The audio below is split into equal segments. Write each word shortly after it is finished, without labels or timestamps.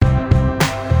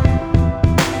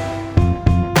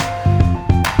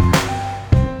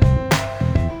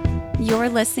You're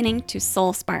listening to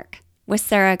Soul Spark with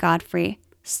Sarah Godfrey.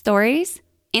 Stories,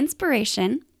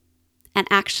 inspiration, and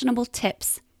actionable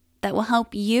tips that will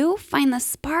help you find the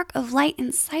spark of light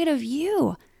inside of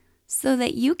you so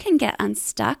that you can get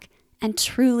unstuck and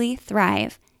truly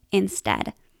thrive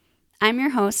instead. I'm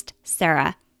your host,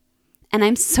 Sarah, and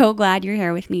I'm so glad you're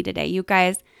here with me today. You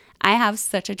guys, I have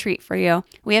such a treat for you.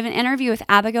 We have an interview with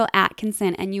Abigail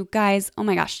Atkinson, and you guys, oh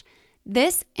my gosh,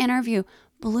 this interview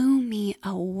blew me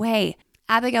away.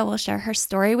 Abigail will share her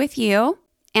story with you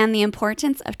and the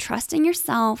importance of trusting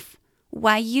yourself,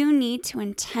 why you need to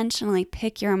intentionally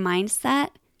pick your mindset,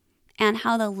 and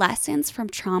how the lessons from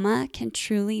trauma can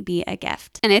truly be a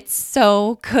gift. And it's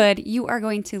so good. You are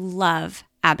going to love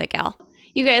Abigail.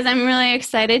 You guys, I'm really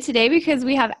excited today because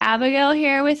we have Abigail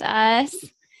here with us.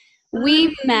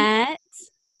 We met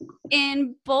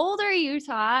in Boulder,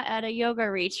 Utah at a yoga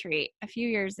retreat a few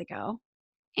years ago.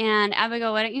 And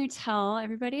Abigail, why don't you tell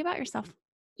everybody about yourself?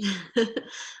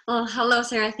 Well, hello,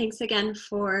 Sarah. Thanks again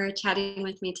for chatting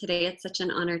with me today. It's such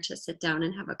an honor to sit down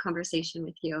and have a conversation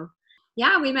with you.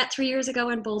 Yeah, we met 3 years ago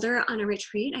in Boulder on a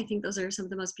retreat. I think those are some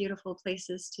of the most beautiful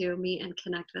places to meet and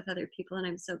connect with other people, and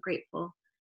I'm so grateful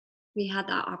we had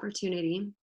that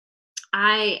opportunity.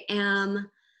 I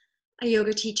am a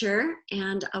yoga teacher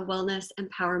and a wellness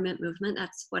empowerment movement.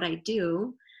 That's what I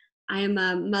do. I am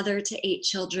a mother to 8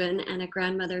 children and a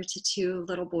grandmother to 2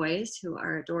 little boys who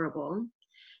are adorable.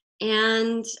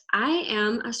 And I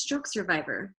am a stroke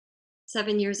survivor.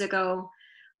 7 years ago,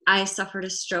 I suffered a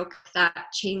stroke that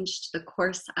changed the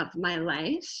course of my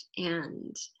life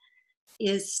and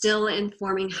is still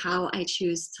informing how I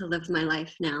choose to live my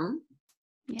life now.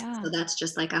 Yeah. So that's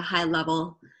just like a high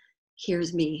level,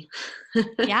 here's me.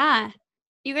 Yeah.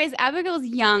 You guys, Abigail's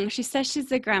young. She says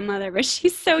she's a grandmother, but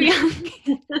she's so young.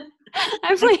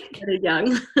 I'm like, Very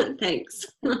young. Thanks.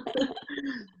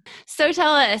 So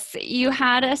tell us, you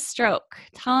had a stroke.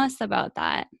 Tell us about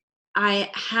that. I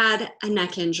had a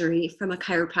neck injury from a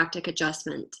chiropractic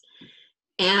adjustment.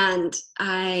 And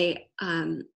I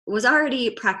was already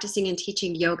practicing and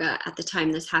teaching yoga at the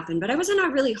time this happened, but I was in a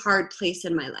really hard place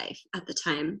in my life at the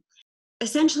time.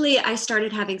 Essentially, I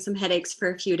started having some headaches for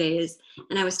a few days,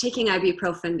 and I was taking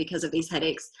ibuprofen because of these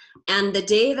headaches. And the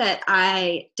day that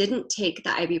I didn't take the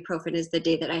ibuprofen is the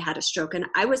day that I had a stroke. And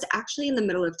I was actually in the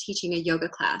middle of teaching a yoga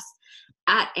class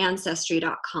at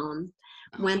Ancestry.com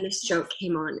when the stroke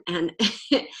came on. And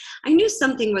I knew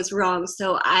something was wrong,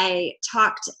 so I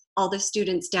talked all the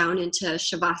students down into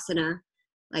Shavasana,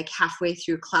 like halfway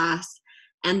through class.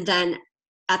 And then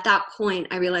at that point,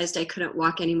 I realized I couldn't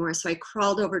walk anymore. So I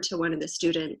crawled over to one of the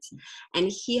students,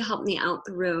 and he helped me out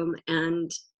the room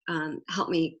and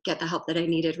helped me get the help that I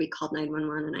needed. We called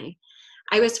 911, and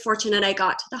I was fortunate. I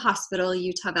got to the hospital,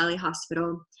 Utah Valley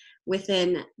Hospital,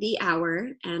 within the hour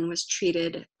and was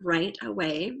treated right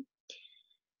away.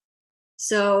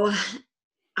 So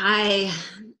and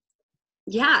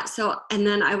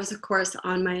then I was, of course,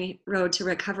 on my road to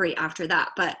recovery after that.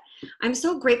 But I'm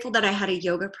so grateful that I had a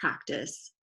yoga practice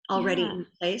already in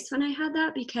place when I had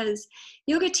that, because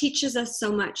yoga teaches us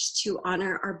so much to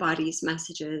honor our body's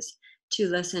messages, to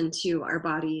listen to our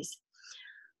bodies.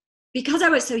 Because I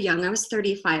was so young, I was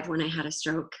 35 when I had a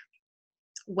stroke.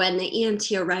 When the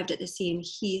EMT arrived at the scene,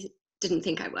 he didn't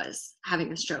think I was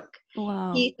having a stroke.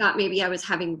 Wow. He thought maybe I was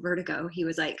having vertigo. He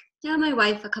was like, yeah, my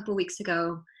wife a couple weeks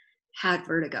ago had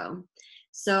vertigo.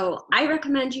 So I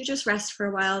recommend you just rest for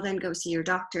a while, then go see your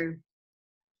doctor.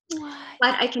 What?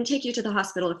 But I can take you to the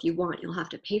hospital if you want. You'll have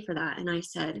to pay for that. And I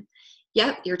said,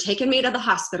 yep, you're taking me to the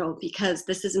hospital because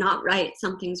this is not right.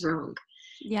 Something's wrong.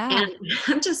 Yeah. And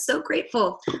I'm just so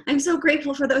grateful. I'm so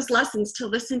grateful for those lessons to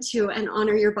listen to and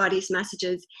honor your body's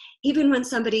messages, even when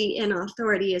somebody in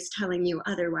authority is telling you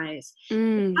otherwise.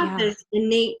 You have this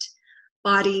innate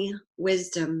body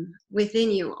wisdom within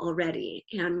you already.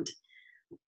 And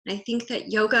I think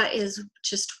that yoga is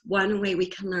just one way we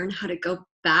can learn how to go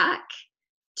back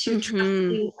to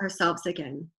trusting ourselves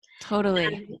again. Totally.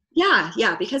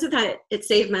 And because of that, it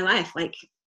saved my life. Like,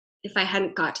 if I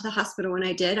hadn't got to the hospital when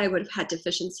I did, I would have had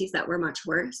deficiencies that were much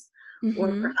worse,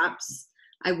 or perhaps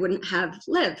I wouldn't have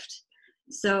lived.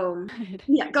 So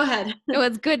go ahead. So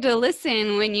it's good to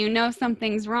listen when you know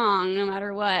something's wrong, no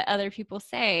matter what other people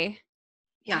say.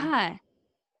 Yeah.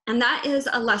 And that is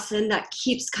a lesson that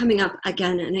keeps coming up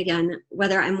again and again,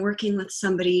 whether I'm working with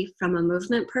somebody from a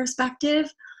movement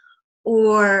perspective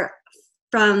or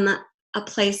from a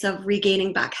place of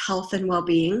regaining back health and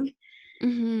well-being.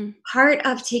 Part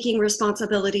of taking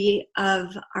responsibility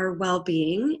of our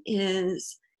well-being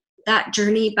is that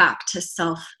journey back to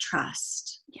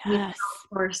self-trust. Yes.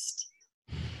 We've outsourced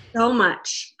so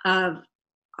much of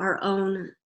our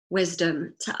own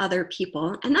wisdom to other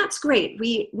people. And that's great.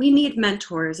 We need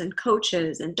mentors and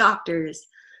coaches and doctors,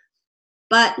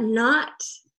 but not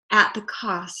at the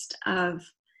cost of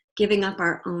giving up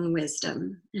our own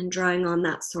wisdom and drawing on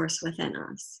that source within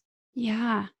us.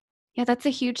 Yeah. Yeah, that's a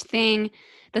huge thing.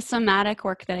 The somatic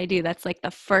work that I do, that's like the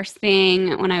first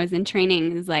thing when I was in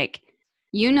training is like,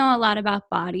 you know a lot about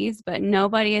bodies, but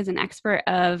nobody is an expert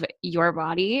of your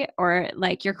body, or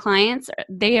like your clients,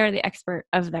 they are the expert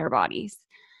of their bodies.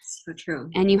 So true.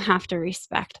 And you have to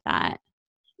respect that.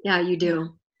 Yeah, you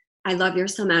do. I love your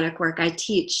somatic work. I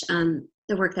teach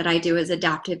the work that I do is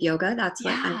adaptive yoga. That's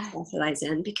what I specialize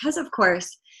in because, of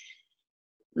course,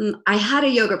 I had a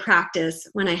yoga practice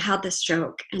when I had the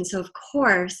stroke. And so, of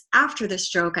course, after the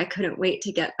stroke, I couldn't wait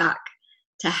to get back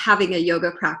to having a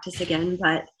yoga practice again.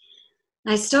 But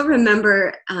I still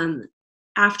remember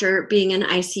after being in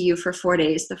ICU for 4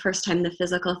 days, the first time the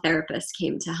physical therapist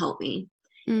came to help me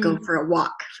go for a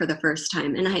walk for the first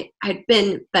time. And I'd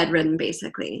been bedridden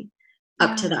basically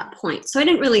up to that point. So I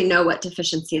didn't really know what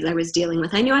deficiencies I was dealing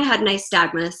with. I knew I had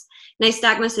nystagmus.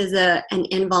 Nystagmus is an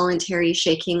involuntary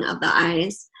shaking of the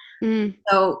eyes.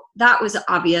 So that was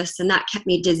obvious, and that kept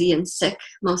me dizzy and sick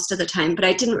most of the time. But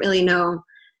I didn't really know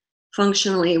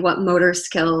functionally what motor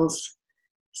skills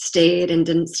stayed and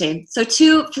didn't stay. So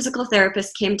 2 physical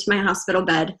therapists came to my hospital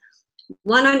bed,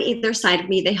 one on either side of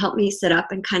me. They helped me sit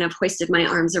up and kind of hoisted my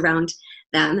arms around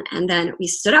them. And then we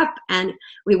stood up and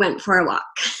we went for a walk.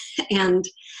 And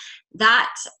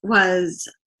that was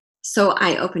so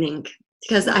eye-opening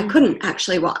because I couldn't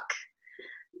actually walk.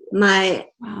 My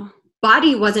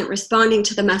body wasn't responding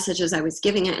to the messages I was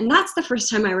giving it. And that's the first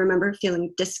time I remember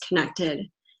feeling disconnected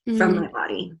from my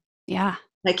body. Yeah.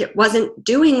 Like it wasn't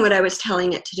doing what I was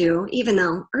telling it to do, even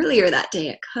though earlier that day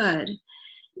it could.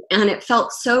 And it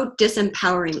felt so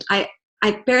disempowering.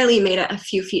 I barely made it a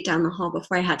few feet down the hall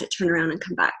before I had to turn around and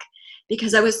come back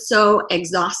because I was so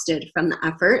exhausted from the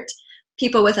effort.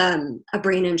 People with a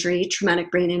brain injury, traumatic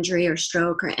brain injury or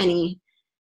stroke or any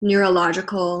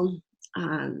neurological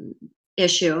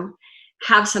issue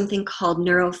have something called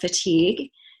neurofatigue.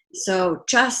 So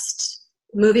just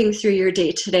moving through your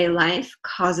day-to-day life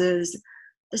causes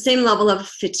the same level of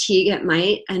fatigue it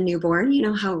might a newborn. You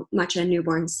know how much a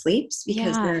newborn sleeps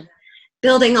because they're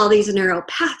building all these neural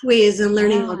pathways and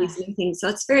learning all these new things. So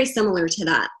it's very similar to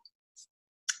that.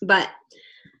 But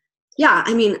yeah,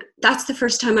 I mean, that's the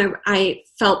first time I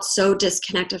felt so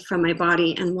disconnected from my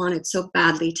body and wanted so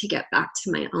badly to get back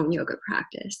to my own yoga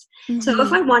practice. So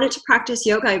if I wanted to practice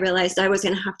yoga, I realized I was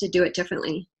going to have to do it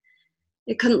differently.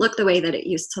 It couldn't look the way that it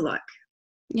used to look.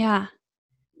 Yeah.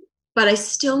 But I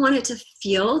still wanted to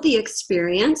feel the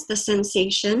experience, the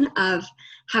sensation of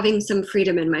having some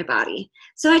freedom in my body.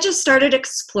 So I just started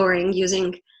exploring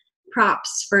using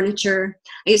props, furniture.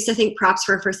 I used to think props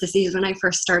were for sissies when I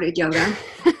first started yoga.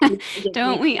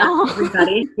 Don't we all?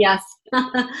 Everybody, yes.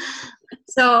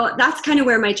 So that's kind of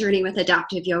where my journey with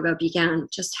adaptive yoga began,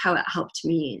 just how it helped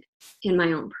me in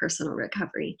my own personal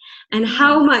recovery and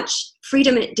how much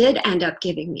freedom it did end up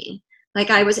giving me. Like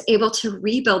I was able to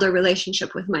rebuild a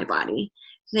relationship with my body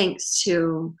thanks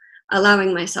to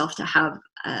allowing myself to have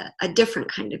a different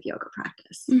kind of yoga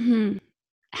practice.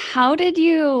 How did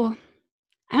you,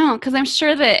 I don't know, because I'm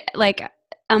sure that like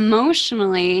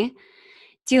emotionally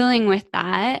dealing with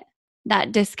that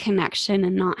disconnection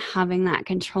and not having that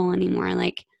control anymore,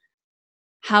 like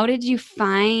how did you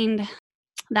find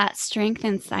that strength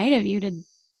inside of you to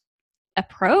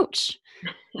approach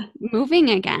moving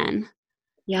again?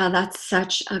 Yeah, that's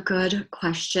such a good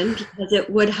question because it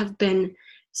would have been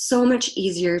so much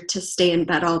easier to stay in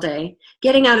bed all day.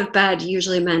 Getting out of bed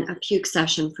usually meant a puke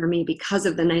session for me because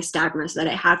of the nystagmus that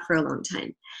I had for a long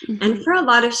time. And for a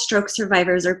lot of stroke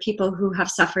survivors or people who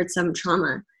have suffered some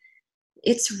trauma,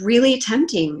 it's really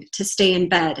tempting to stay in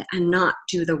bed and not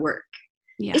do the work.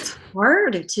 Yeah. It's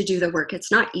hard to do the work.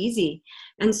 It's not easy.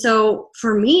 And so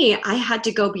for me, I had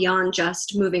to go beyond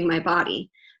just moving my body.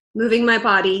 Moving my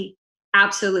body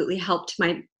absolutely helped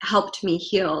me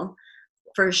heal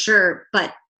for sure,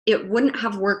 but it wouldn't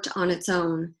have worked on its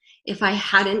own if I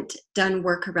hadn't done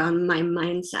work around my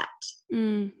mindset.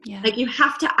 Like you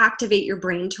have to activate your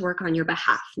brain to work on your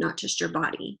behalf, not just your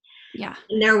body. Yeah.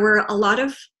 And there were a lot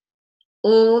of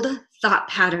old thought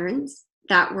patterns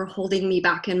that were holding me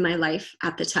back in my life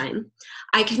at the time.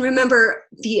 I can remember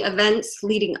the events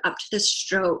leading up to the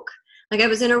stroke. Like I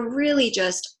was in a really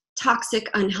just toxic,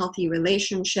 unhealthy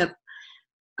relationship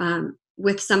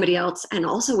with somebody else and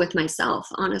also with myself,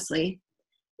 honestly.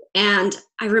 And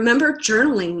I remember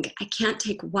journaling, I can't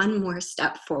take one more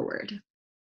step forward.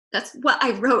 That's what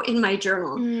I wrote in my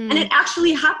journal. And it Mm.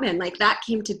 actually happened. Like that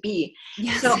came to be.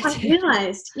 Yes, So it I did.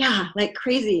 realized, yeah, like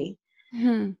crazy.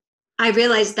 Mhm. I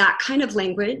realized that kind of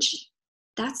language,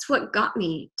 that's what got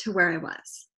me to where I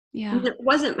was. I Yeah. mean, it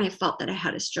wasn't my fault that I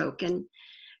had a stroke. And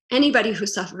anybody who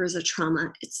suffers a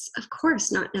trauma, it's of course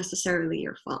not necessarily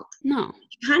your fault. No.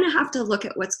 You kind of have to look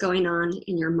at what's going on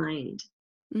in your mind.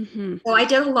 Mhm. So I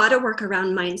did a lot of work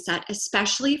around mindset,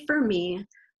 especially for me,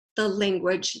 the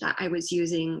language that I was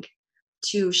using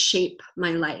to shape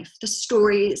my life, the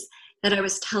stories that I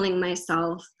was telling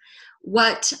myself,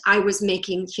 what I was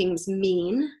making things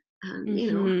mean.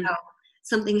 Mhm. How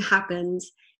something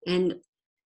happens and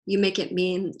you make it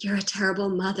mean you're a terrible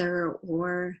mother,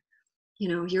 or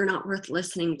you're not worth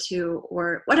listening to,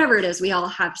 or whatever it is. We all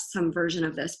have some version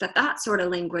of this, but that sort of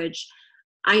language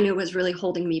I knew was really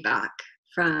holding me back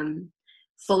from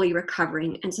fully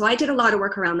recovering. And so I did a lot of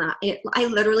work around that. I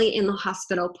literally in the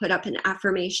hospital put up an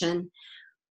affirmation.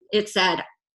 It said,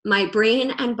 my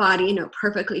brain and body know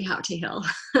perfectly how to heal.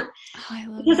 Oh, I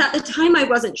love Because at that. the time I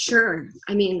wasn't sure.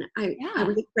 I mean, I Yeah.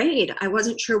 was afraid. I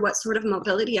wasn't sure what sort of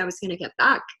mobility I was going to get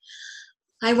back.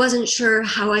 I wasn't sure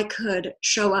how I could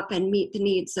show up and meet the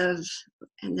needs of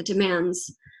and the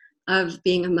demands of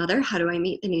being a mother. How do I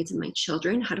meet the needs of my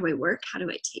children? How do I work? How do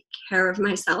I take care of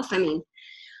myself? I mean,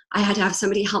 I had to have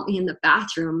somebody help me in the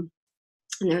bathroom,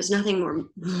 and there's nothing more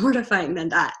mortifying than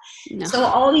that. No. So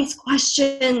all these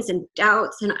questions and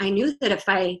doubts, and I knew that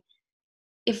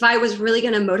if I was really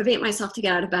going to motivate myself to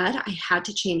get out of bed, I had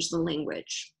to change the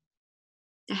language.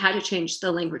 I had to change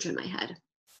the language in my head,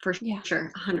 for Yeah.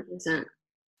 sure, 100%.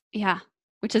 Yeah.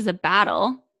 Which is a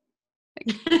battle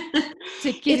to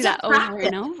do It's a that over practice.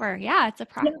 and over. Yeah, it's a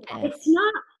Yeah, practice.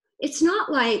 it's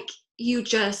not like you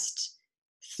just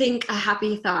think a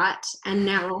happy thought and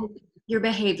now your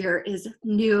behavior is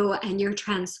new and you're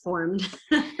transformed.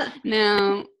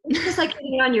 No. It's just like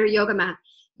getting on your yoga mat.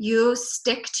 You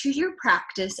stick to your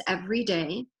practice every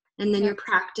day, and then Yep. your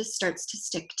practice starts to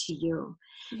stick to you.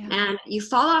 Yeah. And you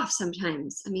fall off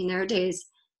sometimes. I mean, there are days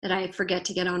that I forget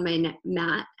to get on my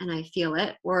mat and I feel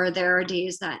it, or there are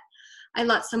days that I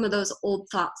let some of those old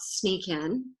thoughts sneak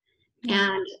in, Yeah.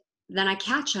 and then I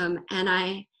catch them and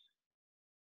I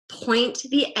point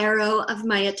the arrow of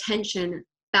my attention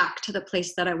back to the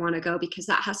place that I want to go, because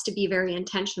that has to be very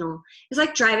intentional. It's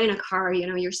like driving a car,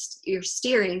 you're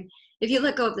steering. If you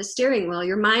let go of the steering wheel,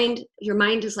 your mind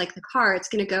is like the car. It's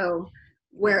going to go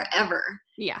wherever.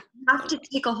 Yeah. You have to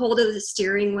take a hold of the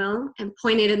steering wheel and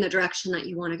point it in the direction that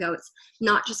you want to go. It's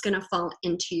not just going to fall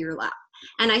into your lap.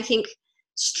 And I think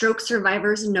stroke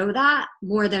survivors know that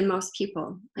more than most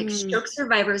people. Like Mm. stroke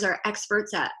survivors are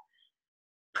experts at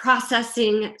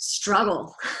processing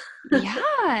struggle.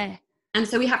 Yeah. And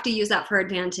so we have to use that for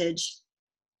advantage.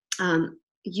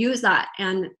 Use that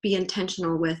and be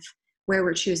intentional with where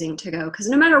we're choosing to go. Because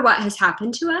no matter what has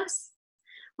happened to us,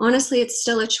 honestly, it's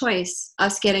still a choice,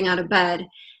 us getting out of bed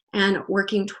and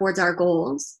working towards our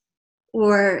goals,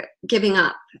 or giving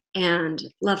up and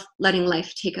letting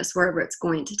life take us wherever it's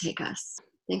going to take us.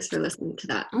 Thanks for listening to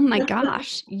that. Oh my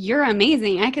gosh. You're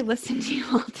amazing. I could listen to you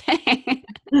all day.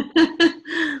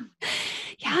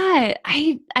 Yeah,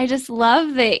 I just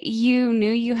love that you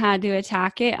knew you had to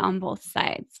attack it on both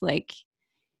sides. Like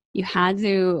you had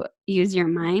to use your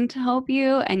mind to help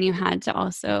you, and you had to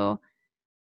also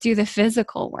do the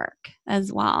physical work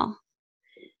as well.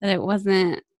 That it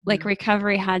wasn't like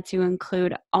recovery had to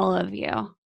include all of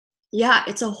you. Yeah,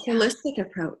 it's a Yeah. holistic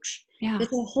approach. Yeah.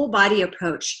 It's a whole body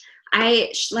approach.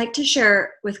 I like to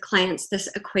share with clients this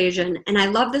equation, and I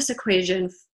love this equation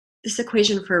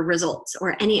for results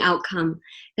or any outcome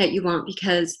that you want,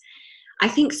 because I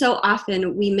think so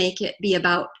often we make it be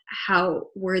about how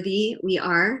worthy we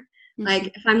are. Like,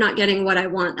 Mhm. if I'm not getting what I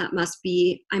want, that must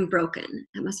be I'm broken.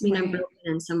 That must mean I'm Right. broken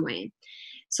in some way.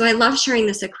 So I love sharing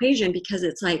this equation because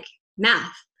it's like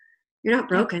math. You're not Yep.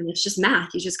 broken. It's just math.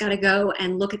 You just got to go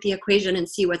and look at the equation and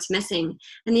see what's missing.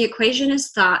 And the equation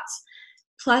is thoughts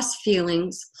plus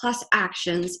feelings plus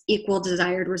actions equal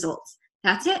desired results.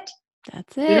 That's it.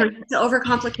 That's We it. don't have to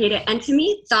overcomplicate it. And to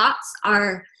me, thoughts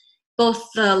are both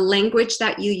the language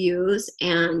that you use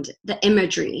and the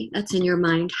imagery that's in your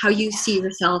mind, how you see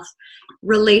yourself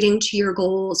relating to your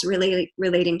goals,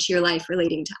 relating to your life,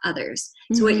 relating to others.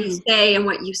 So what you Mhm. say and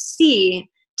what you see,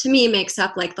 to me, makes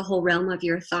up like the whole realm of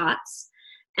your thoughts.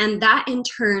 And that in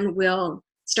turn will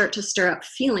start to stir up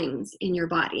feelings in your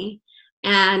body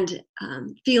and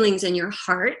feelings in your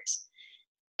heart.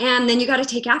 And then you got to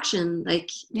take action. Like,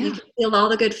 you Yeah. can feel all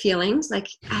the good feelings. Like,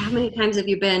 how many times have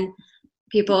you been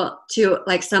people to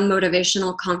like some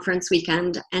motivational conference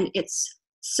weekend and it's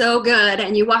so good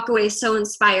and you walk away so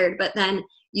inspired, but then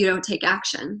you don't take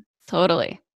action.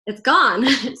 Totally. It's gone.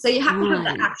 So you have to have the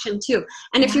Gone. action too.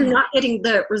 And if you're Yeah. not getting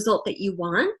the result that you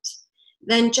want,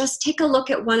 then just take a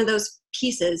look at one of those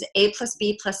pieces, A plus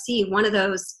B plus C. One of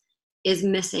those is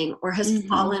missing or has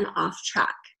fallen off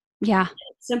track. Yeah.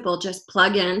 It's simple. Just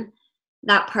plug in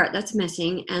that part that's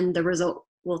missing and the result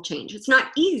will change. It's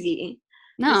not easy.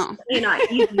 No. It's really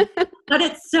not easy, but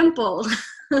it's simple.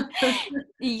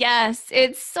 Yes,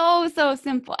 it's so, so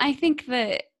simple. I think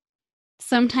that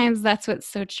sometimes that's what's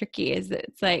so tricky is that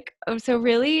it's like, oh, so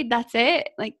really? That's it?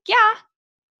 Like, yeah,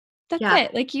 that's Yeah.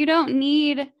 it. Like, you don't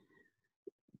need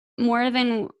more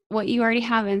than what you already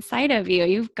have inside of you.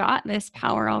 You've got this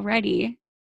power already.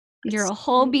 You're a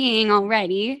whole being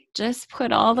already. Just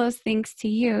put all those things to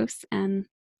use. And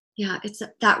yeah, it's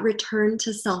that return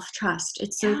to self-trust.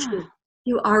 It's so yeah, true.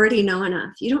 You already know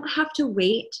enough. You don't have to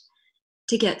wait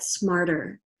to get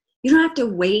smarter. You don't have to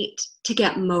wait to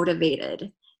get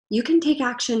motivated. You can take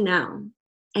action now.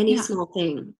 Any yeah, small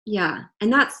thing. Yeah.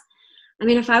 And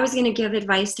if I was going to give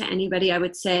advice to anybody, I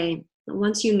would say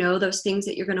once you know those things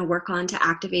that you're going to work on to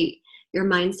activate your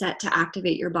mindset, to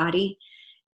activate your body,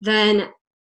 then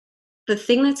the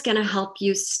thing that's going to help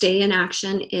you stay in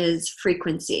action is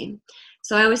frequency.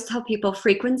 So I always tell people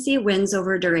frequency wins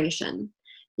over duration.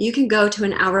 You can go to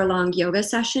an hour-long yoga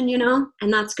session,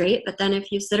 and that's great. But then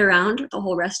if you sit around the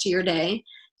whole rest of your day,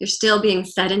 you're still being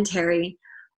sedentary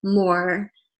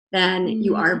more than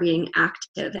you are being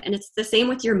active. And it's the same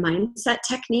with your mindset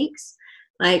techniques.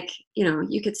 Like,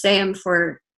 you could say them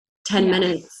for 10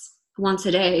 minutes once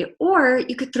a day, or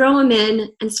you could throw them in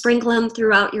and sprinkle them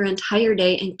throughout your entire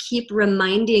day and keep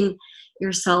reminding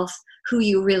yourself who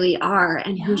you really are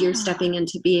and who you're stepping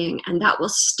into being. And that will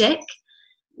stick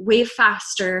way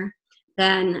faster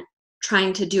than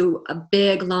trying to do a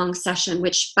big long session,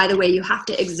 which, by the way, you have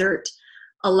to exert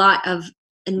a lot of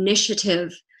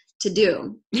initiative to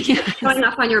do. Showing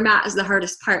up on your mat is the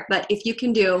hardest part, but if you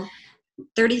can do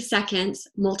 30 seconds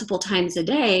multiple times a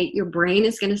day, your brain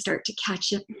is going to start to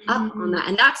catch up on that.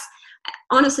 And that's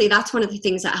one of the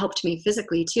things that helped me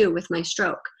physically too with my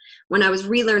stroke. When I was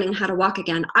relearning how to walk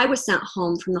again, I was sent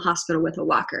home from the hospital with a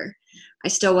walker. I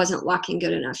still wasn't walking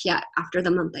good enough yet after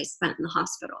the month I spent in the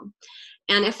hospital.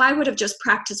 And if I would have just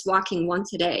practiced walking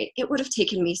once a day, it would have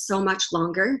taken me so much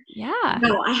longer. Yeah.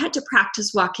 No, I had to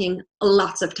practice walking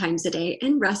lots of times a day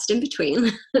and rest in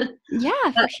between.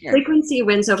 Yeah, for sure. Frequency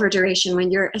wins over duration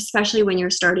especially when you're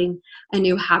starting a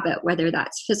new habit, whether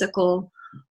that's physical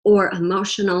or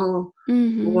emotional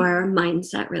or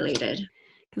mindset related.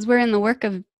 Because we're in the work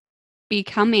of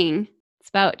becoming. It's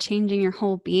about changing your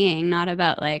whole being, not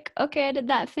about like, okay, I did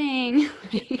that thing.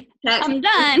 I'm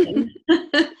done.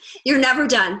 You're never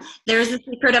done. There's the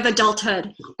secret of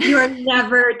adulthood. You are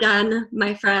never done,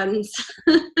 my friends.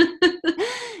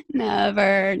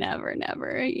 Never, never,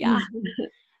 never. Yeah.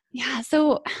 Yeah.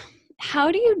 So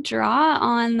how do you draw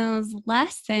on those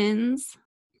lessons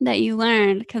that you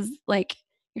learned? Because like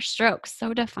your stroke's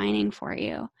so defining for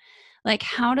you. Like,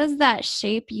 how does that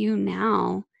shape you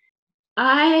now?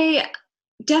 I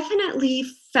definitely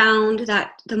found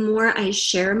that the more I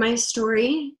share my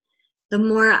story, the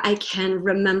more I can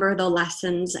remember the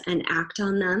lessons and act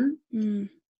on them.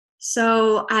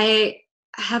 So I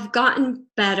have gotten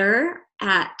better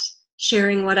at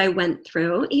sharing what I went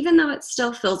through, even though it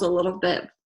still feels a little bit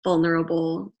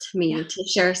vulnerable to me to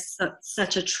share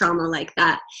such a trauma like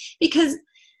that, because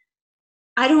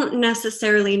I don't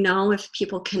necessarily know if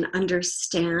people can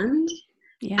understand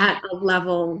at a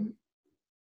level.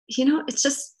 It's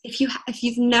just if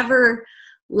you've never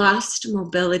lost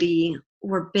mobility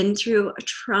or been through a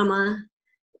trauma,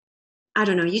 I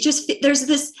don't know, you just there's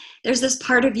this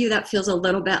part of you that feels a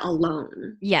little bit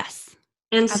alone. Yes.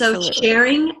 And Absolutely. So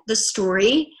sharing the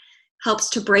story helps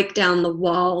to break down the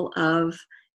wall of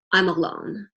I'm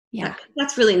alone. Yeah.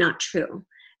 That's really not true.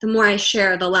 The more I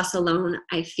share, the less alone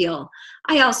I feel.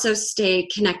 I also stay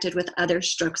connected with other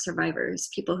stroke survivors,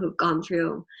 people who've gone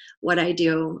through what I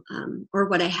do, or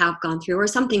what I have gone through, or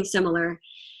something similar.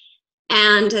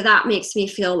 And that makes me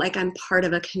feel like I'm part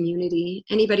of a community.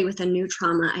 Anybody with a new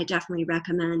trauma, I definitely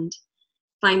recommend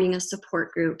finding a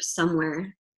support group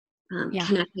somewhere,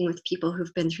 connecting with people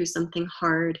who've been through something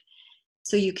hard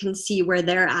so you can see where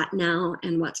they're at now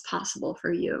and what's possible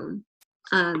for you.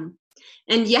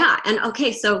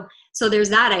 So there's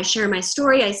that. I share my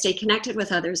story, I stay connected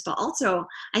with others, but also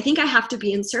I think I have to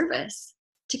be in service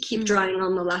to keep drawing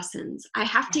on the lessons. I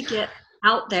have to get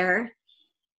out there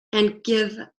and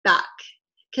give back,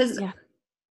 because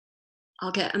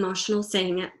I'll get emotional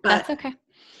saying it, but that's okay.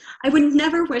 I would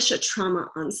never wish a trauma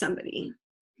on somebody.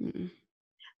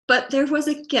 But there was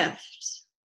a gift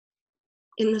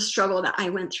in the struggle that I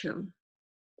went through.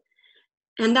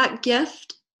 And that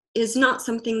gift is not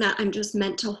something that I'm just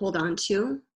meant to hold on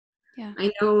to. Yeah.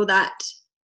 I know that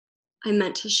I'm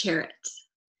meant to share it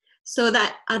so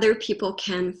that other people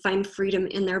can find freedom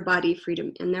in their body,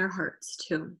 freedom in their hearts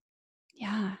too.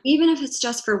 Yeah. Even if it's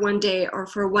just for one day or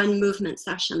for one movement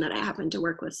session that I happen to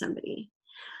work with somebody.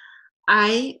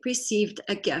 I received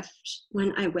a gift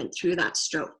when I went through that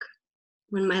stroke,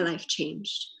 when my life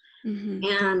changed. Mm-hmm.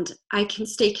 And I can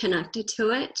stay connected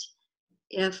to it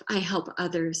if I help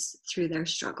others through their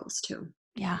struggles too.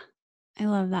 Yeah. I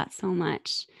love that so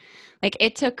much. Like,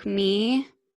 it took me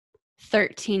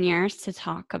 13 years to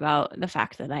talk about the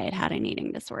fact that I had had an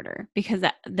eating disorder, because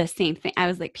the same thing, I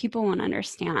was like, people won't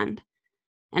understand.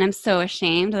 And I'm so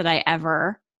ashamed that I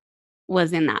ever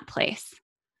was in that place,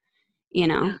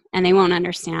 Yeah. and they won't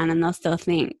understand, and they'll still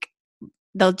think,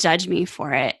 they'll judge me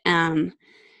for it.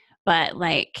 But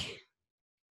like,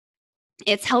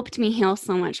 it's helped me heal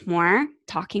so much more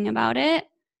talking about it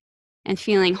and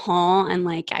feeling whole. And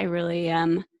like, I really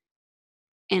am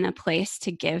in a place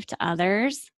to give to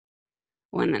others,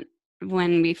 when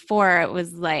before it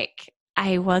was like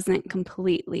I wasn't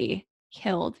completely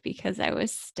healed because I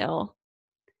was still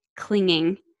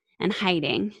clinging and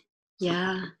hiding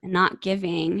Yeah. and not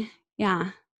giving.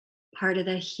 Yeah. Part of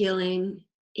the healing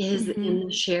is Mm-hmm. in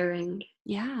the sharing,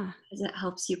 Yeah. because it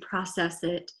helps you process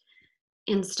it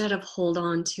instead of hold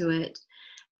on to it.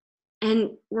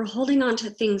 And we're holding on to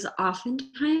things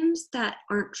oftentimes that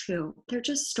aren't true. They're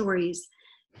just stories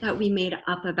that we made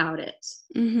up about it.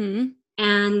 Mm-hmm.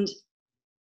 And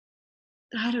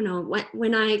I don't know,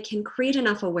 when I can create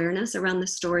enough awareness around the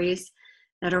stories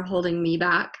that are holding me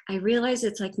back, I realize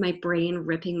it's like my brain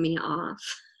ripping me off.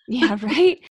 Yeah.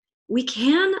 Right. We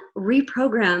can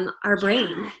reprogram our brain,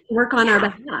 Yeah. work on our Yeah.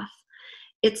 behalf.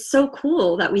 It's so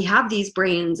cool that we have these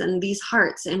brains and these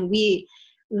hearts, and we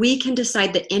can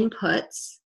decide the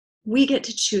inputs. We get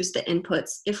to choose the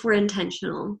inputs if we're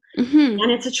intentional. Mm-hmm.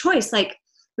 And it's a choice. Like,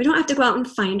 we don't have to go out and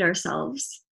find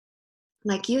ourselves.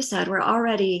 Like you said, we're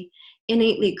already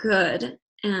innately good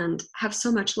and have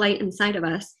so much light inside of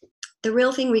us. The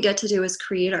real thing we get to do is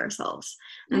create ourselves.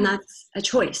 And Yeah. that's a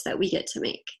choice that we get to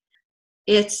make.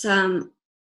 It's an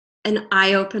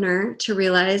eye opener to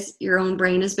realize your own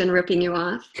brain has been ripping you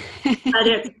off. But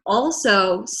it's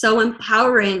also so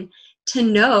empowering to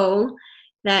know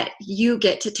that you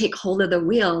get to take hold of the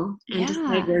wheel and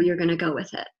decide Yeah. where you're going to go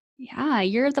with it. Yeah.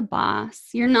 You're the boss.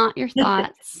 You're not your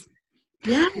thoughts.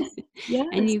 Yes, And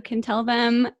yes. you can tell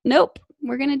them, nope,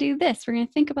 we're going to do this. We're going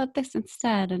to think about this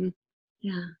instead. And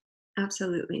Yeah,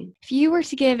 absolutely. if you were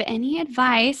to give any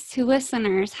advice to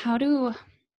listeners, how to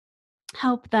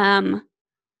help them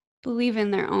believe in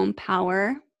their own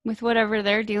power with whatever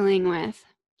they're dealing with,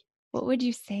 what would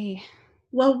you say?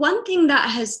 Well, one thing that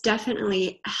has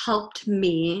definitely helped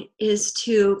me is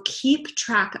to keep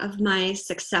track of my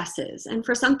successes. And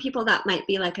for some people, that might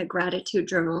be like a gratitude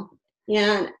journal.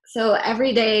 And so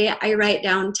every day I write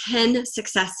down 10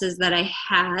 successes that I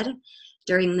had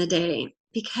during the day,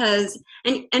 because,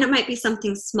 and it might be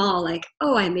something small like,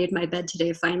 oh, I made my bed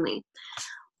today finally,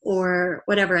 or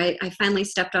whatever. I finally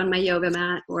stepped on my yoga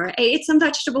mat, or I ate some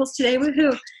vegetables today,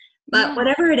 woohoo. But Yeah.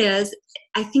 whatever it is,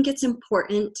 I think it's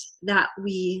important that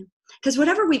because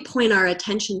whatever we point our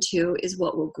attention to is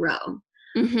what will grow.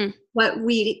 Mm-hmm. What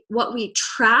we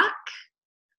track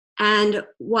and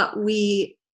what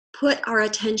we put our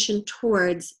attention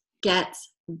towards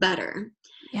gets better.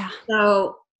 Yeah.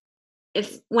 So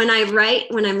when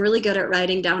I'm really good at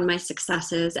writing down my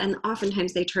successes, and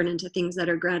oftentimes they turn into things that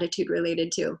are gratitude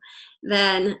related too,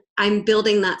 then I'm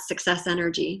building that success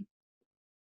energy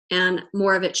and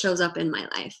more of it shows up in my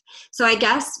life. So I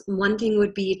guess one thing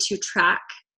would be to track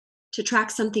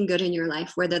something good in your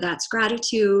life, whether that's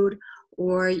gratitude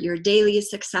or your daily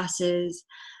successes,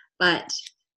 but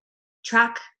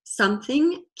track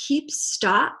something, keep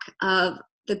stock of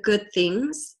the good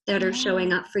things that are showing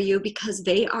Yeah. up for you, because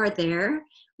they are there.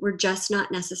 We're just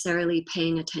not necessarily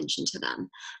paying attention to them.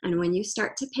 And when you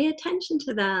start to pay attention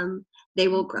to them, they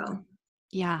will grow.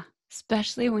 Yeah.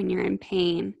 Especially when you're in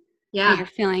pain and Yeah. you're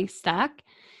feeling stuck.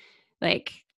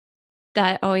 Like,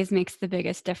 that always makes the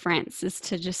biggest difference, is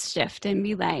to just shift and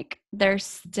be like, there's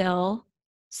still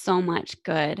so much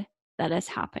good that is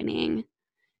happening.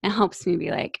 It helps me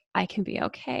be like, I can be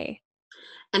okay.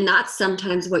 And that's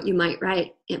sometimes what you might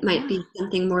write. It might Yeah. be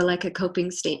something more like a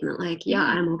coping statement, like, yeah,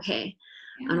 Yeah. I'm okay.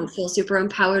 I Yeah. don't feel super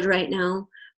empowered right now,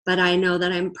 but I know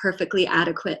that I'm perfectly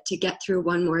adequate to get through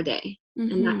one more day.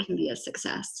 And Mm-hmm. that can be a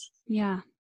success. Yeah.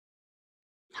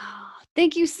 Oh,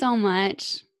 thank you so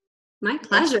much. My You're so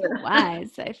pleasure.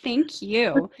 wise. Thank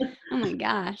you. Oh my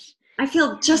gosh. I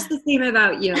feel just the same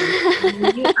about you.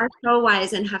 You are so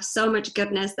wise and have so much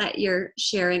goodness that you're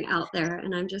sharing out there.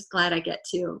 And I'm just glad I get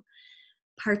to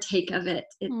partake of it.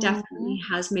 It definitely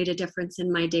has made a difference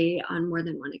in my day on more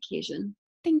than one occasion.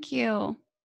 Thank you.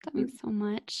 That means so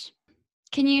much.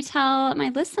 Can you tell my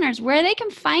listeners where they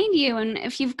can find you and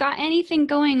if you've got anything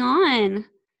going on?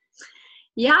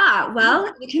 Yeah,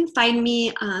 well, you can find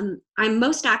me. I'm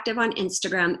most active on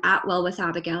Instagram at Well with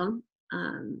Abigail.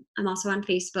 I'm also on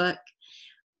Facebook.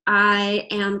 I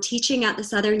am teaching at the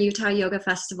Southern Utah Yoga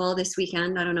Festival this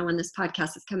weekend. I don't know when this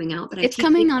podcast is coming out, but it's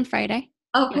coming on Friday.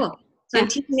 Oh, cool. So I'm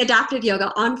teaching adaptive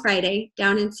yoga on Friday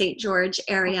down in St. George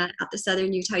area at the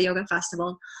Southern Utah Yoga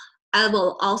Festival. I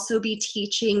will also be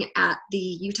teaching at the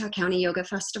Utah County Yoga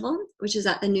Festival, which is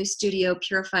at the new studio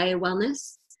Purify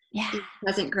Wellness in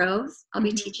Pleasant Grove. I'll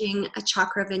be teaching a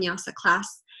chakra vinyasa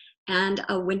class and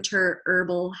a winter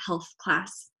herbal health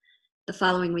class the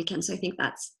following weekend. So I think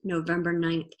that's November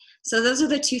 9th. So those are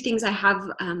the two things I have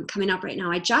coming up right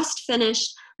now. I just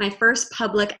finished my first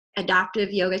public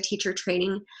adaptive yoga teacher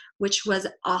training, which was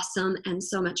awesome and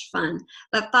so much fun.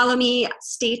 But follow me,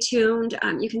 stay tuned.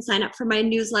 You can sign up for my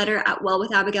newsletter at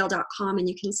wellwithabigail.com, and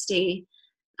you can stay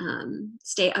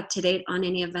up to date on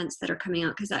any events that are coming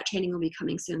out, because that training will be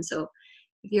coming soon. So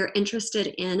if you're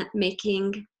interested in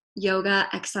making yoga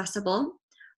accessible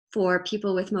for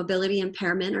people with mobility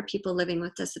impairment or people living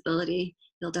with disability,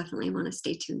 you'll definitely want to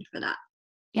stay tuned for that.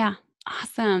 Yeah.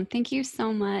 Awesome. Thank you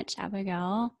so much,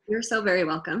 Abigail. You're so very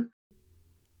welcome.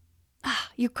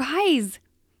 You guys.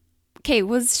 Okay,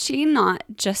 was she not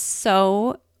just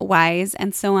so wise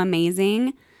and so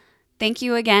amazing? Thank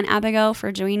you again, Abigail,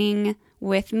 for joining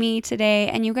with me today.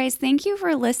 And you guys, thank you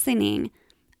for listening.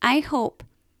 I hope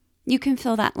you can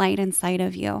feel that light inside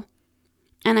of you.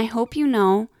 And I hope you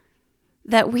know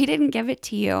that we didn't give it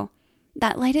to you.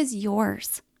 That light is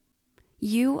yours.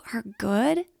 You are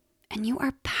good and you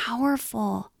are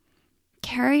powerful.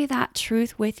 Carry that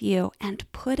truth with you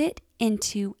and put it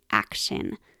into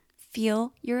action.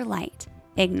 Feel your light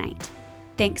ignite.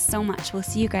 Thanks so much. We'll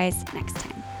see you guys next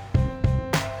time.